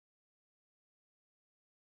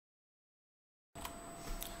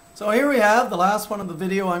So here we have the last one of the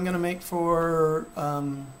video I'm going to make for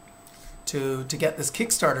to get this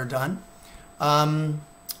Kickstarter done.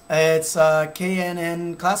 It's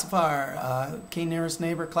KNN classifier, K nearest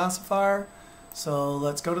neighbor classifier. So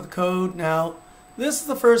let's go to the code. Now this is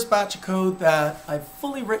the first batch of code that I've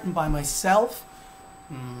fully written by myself.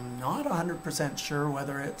 Not 100% sure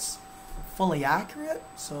whether it's fully accurate,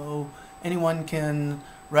 so anyone can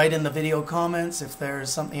write in the video comments if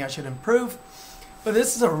there's something I should improve. But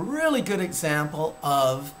this is a really good example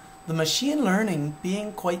of the machine learning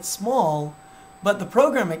being quite small, but the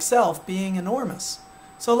program itself being enormous.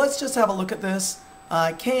 So let's just have a look at this.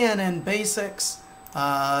 KNN basics,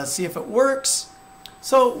 see if it works.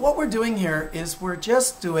 So what we're doing here is we're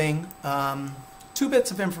just doing 2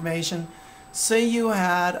 bits of information. Say you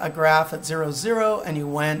had a graph at 0, 0 and you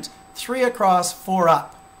went 3 across, 4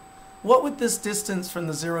 up. What would this distance from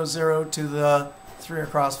the 0, 0 to the 3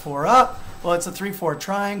 across, 4 up? Well, it's a 3, 4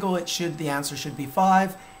 triangle. The answer should be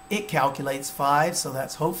 5. It calculates 5, so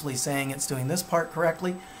that's hopefully saying it's doing this part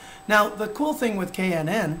correctly. Now, the cool thing with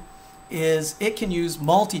KNN is it can use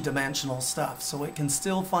multi-dimensional stuff, so it can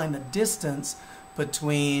still find the distance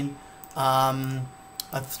between a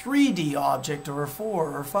 3D object or a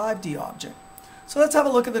 4 or 5D object. So let's have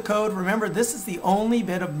a look at the code. Remember, this is the only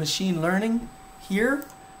bit of machine learning here,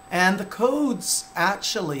 and the code's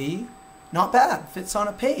actually not bad, fits on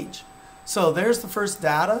a page. So there's the first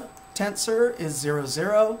data. Tensor is 0,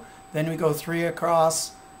 0. Then we go 3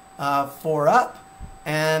 across, 4 up.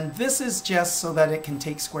 And this is just so that it can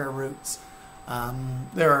take square roots.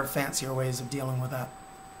 There are fancier ways of dealing with that.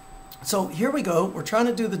 So here we go. We're trying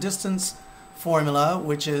to do the distance formula,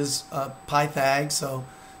 which is Pythag. So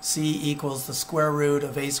C equals the square root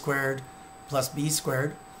of a squared plus b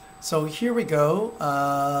squared. So here we go.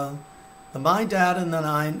 The my data and the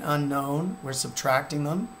unknown, we're subtracting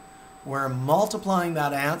them. We're multiplying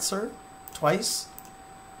that answer twice,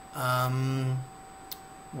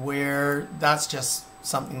 where that's just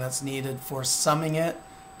something that's needed for summing it.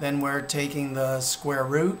 Then we're taking the square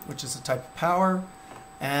root, which is a type of power,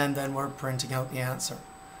 and then we're printing out the answer.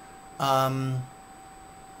 What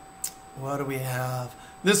do we have?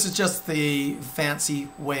 This is just the fancy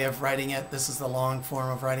way of writing it. This is the long form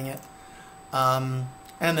of writing it. And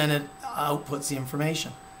then it outputs the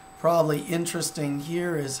information. Probably interesting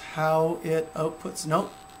here is how it outputs.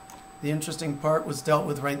 Nope. The interesting part was dealt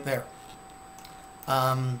with right there.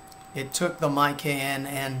 It took the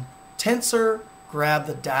myKNN tensor, grabbed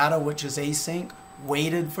the data, which is async,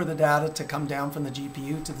 waited for the data to come down from the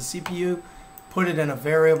GPU to the CPU, put it in a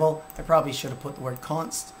variable. I probably should have put the word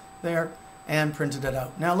const there, and printed it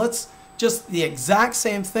out. Now let's just the exact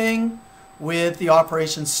same thing with the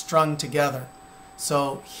operations strung together.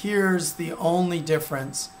 So here's the only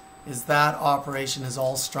difference, is that operation is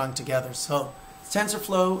all strung together. So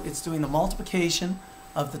TensorFlow, it's doing the multiplication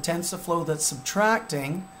of the TensorFlow that's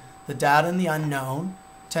subtracting the data and the unknown.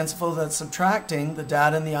 TensorFlow that's subtracting the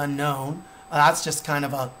data and the unknown. That's just kind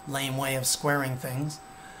of a lame way of squaring things.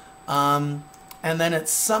 And then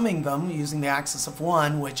it's summing them using the axis of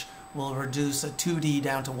 1, which will reduce a 2D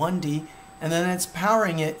down to 1D. And then it's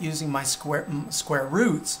powering it using my square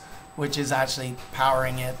roots, which is actually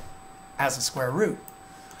powering it as a square root.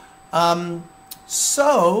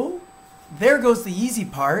 So there goes the easy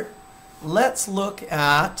part. Let's look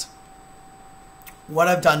at what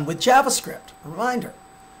I've done with JavaScript. Reminder,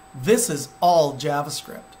 this is all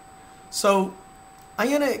JavaScript. So I'm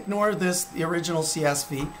going to ignore this, the original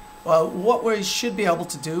CSV. What we should be able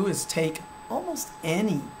to do is take almost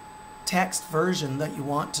any text version that you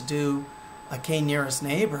want to do a K nearest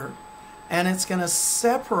neighbor, and it's going to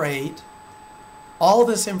separate all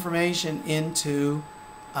this information into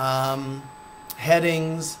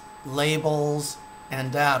headings, labels,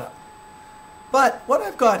 and data. But what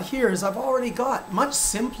I've got here is I've already got much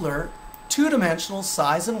simpler 2-dimensional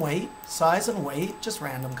size and weight, just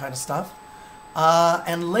random kind of stuff,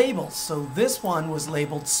 and labels. So this one was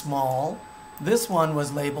labeled small, this one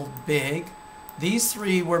was labeled big, these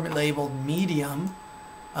 3 were labeled medium,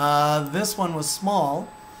 this one was small.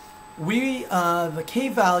 The K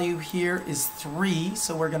value here is 3,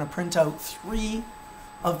 so we're going to print out 3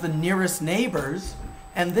 of the nearest neighbors,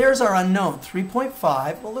 and there's our unknown,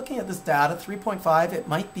 3.5. Well, looking at this data, 3.5, it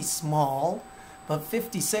might be small, but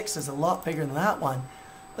 56 is a lot bigger than that one.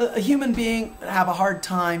 A human being would have a hard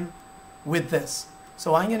time with this.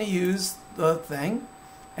 So I'm going to use the thing,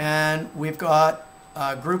 and we've got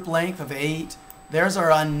a group length of 8. There's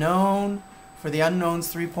our unknown. For the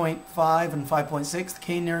unknowns, 3.5 and 5.6, the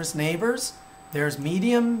K nearest neighbors. There's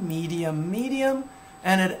medium, medium, medium,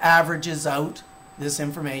 and it averages out this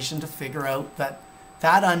information to figure out that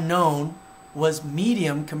that unknown was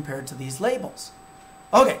medium compared to these labels.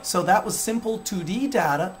 Okay, so that was simple 2D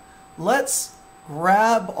data. Let's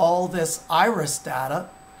grab all this iris data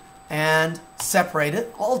and separate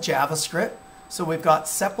it, all JavaScript. So we've got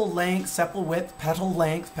sepal length, sepal width, petal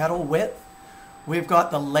length, petal width. We've got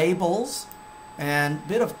the labels and a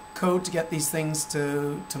bit of code to get these things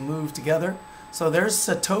to move together. So there's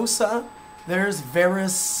setosa, there's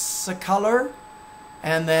versicolor,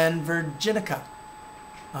 and then virginica.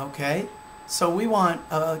 Okay, so we want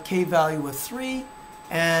a K value of 3,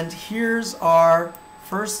 and here's our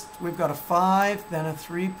first, we've got a 5, then a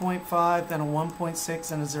 3.5, then a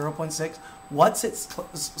 1.6, and a 0.6. What's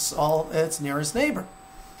its nearest neighbor?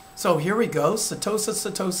 So here we go, setosa,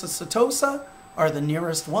 setosa, setosa are the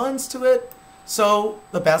nearest ones to it. So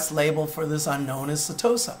the best label for this unknown is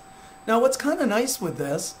setosa. Now what's kind of nice with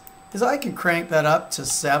this is I can crank that up to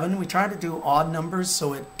 7. We try to do odd numbers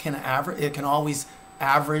so it can always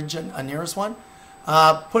average a nearest one.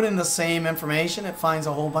 Put in the same information, it finds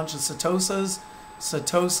a whole bunch of setosas.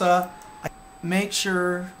 Setosa, make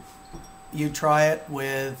sure you try it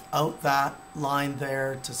without that line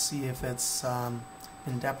there to see if it's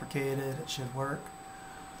been deprecated. It should work.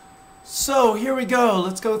 So here we go.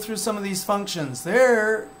 Let's go through some of these functions.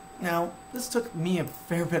 Now, this took me a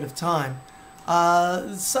fair bit of time.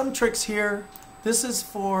 Some tricks here. This is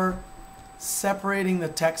for separating the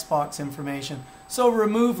text box information. So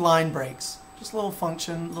remove line breaks. Just a little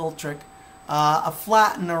function, little trick.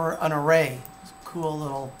 Flatten an array. Cool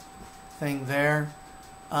little thing there.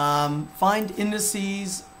 Find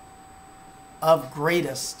indices of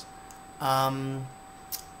greatest.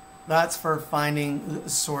 That's for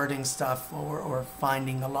sorting stuff or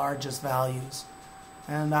finding the largest values.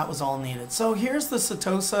 And that was all needed. So here's the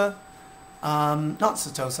setosa, not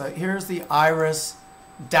setosa, here's the iris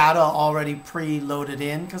data already pre-loaded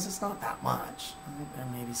in, because it's not that much. I think there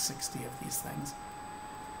may be 60 of these things.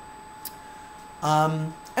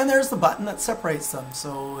 And there's the button that separates them.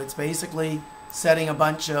 So it's basically setting a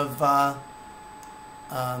bunch of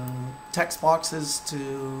text boxes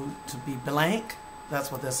to be blank.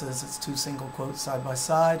 That's what this is. It's 2 single quotes side by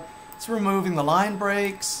side. It's removing the line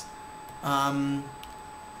breaks.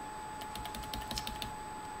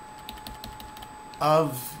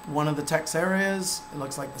 Of one of the text areas. It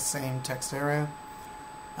looks like the same text area.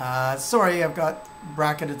 Sorry, I've got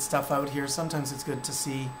bracketed stuff out here. Sometimes it's good to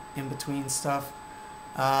see in between stuff.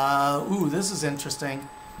 Ooh, this is interesting.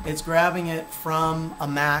 It's grabbing it from a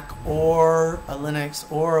Mac or a Linux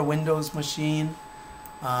or a Windows machine.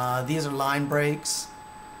 These are line breaks.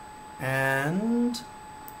 And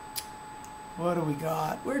what do we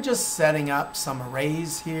got? We're just setting up some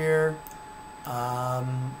arrays here.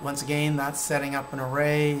 Once again, that's setting up an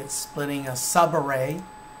array. It's splitting a subarray.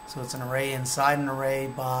 So it's an array inside an array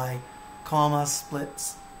by comma,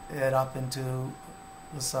 splits it up into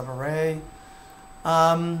the subarray.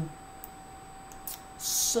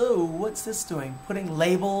 So what's this doing? Putting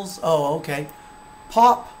labels. Oh, okay.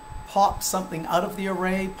 Pops something out of the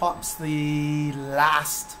array, pops the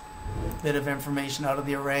last bit of information out of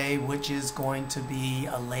the array, which is going to be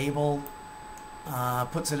a label.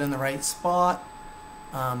 Puts it in the right spot.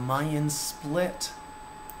 Mayan split.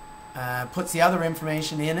 Puts the other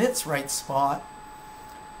information in its right spot.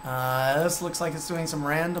 This looks like it's doing some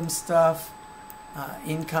random stuff.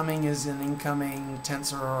 Incoming is an incoming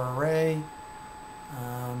tensor or array.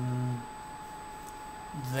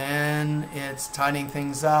 Then it's tidying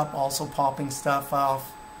things up, also popping stuff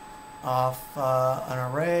off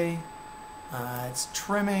an array. It's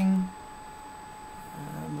trimming.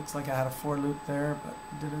 Looks like I had a for loop there, but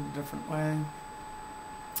did it a different way.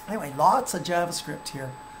 Anyway, lots of JavaScript here.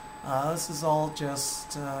 This is all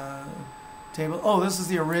just table. Oh, this is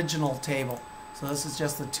the original table. So this is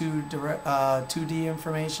just the 2D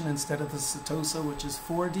information instead of the setosa, which is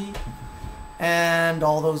 4D. And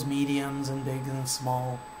all those mediums and big and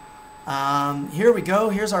small. Here we go.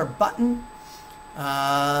 Here's our button.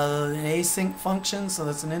 An async function, so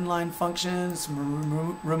that's an inline function. It's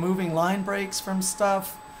removing line breaks from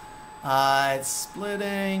stuff. It's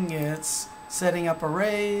splitting. It's setting up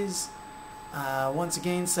arrays. Once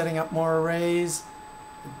again, setting up more arrays.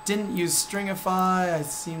 Didn't use stringify. I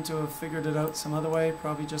seem to have figured it out some other way.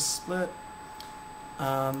 Probably just split.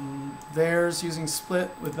 There's using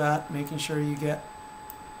split with that, making sure you get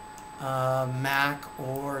Mac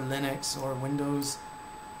or Linux or Windows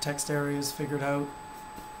text areas figured out.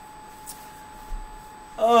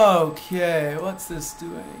 Okay, what's this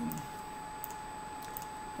doing?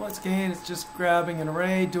 Once again, it's just grabbing an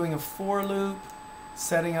array, doing a for loop,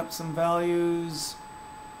 setting up some values.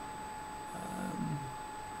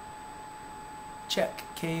 Check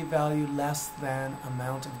K value less than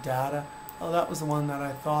amount of data. Oh, that was the one that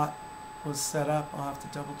I thought was set up. I'll have to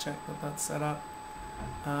double check that that's set up.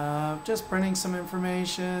 Just printing some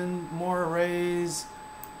information, more arrays,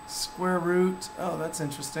 square root. Oh, that's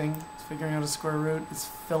interesting. It's figuring out a square root. It's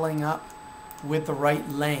filling up with the right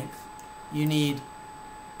length. You need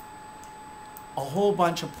a whole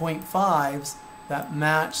bunch of 0.5s that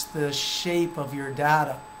match the shape of your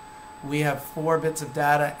data. We have 4 bits of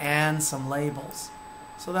data and some labels.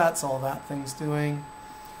 So that's all that thing's doing.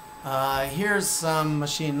 Here's some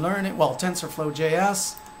machine learning. Well,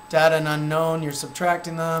 TensorFlowJS, data and unknown, you're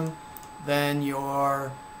subtracting them, then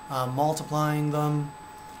you're multiplying them,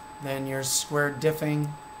 then you're square diffing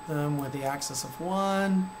them with the axis of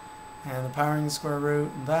 1, and the powering the square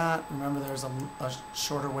root and that. Remember, there's a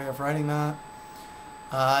shorter way of writing that.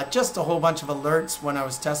 Just a whole bunch of alerts when I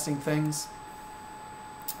was testing things.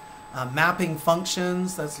 Mapping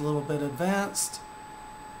functions, that's a little bit advanced.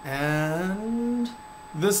 And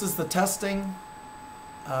this is the testing.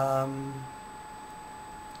 Run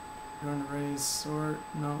arrays, sort,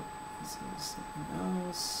 no, this is something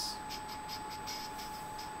else.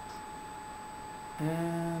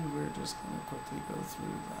 And we're just going to quickly go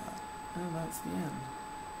through that. And that's the end.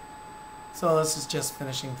 So this is just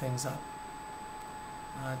finishing things up.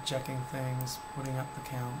 Checking things, putting up the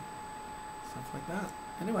count, stuff like that.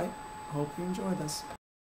 Anyway, hope you enjoy this.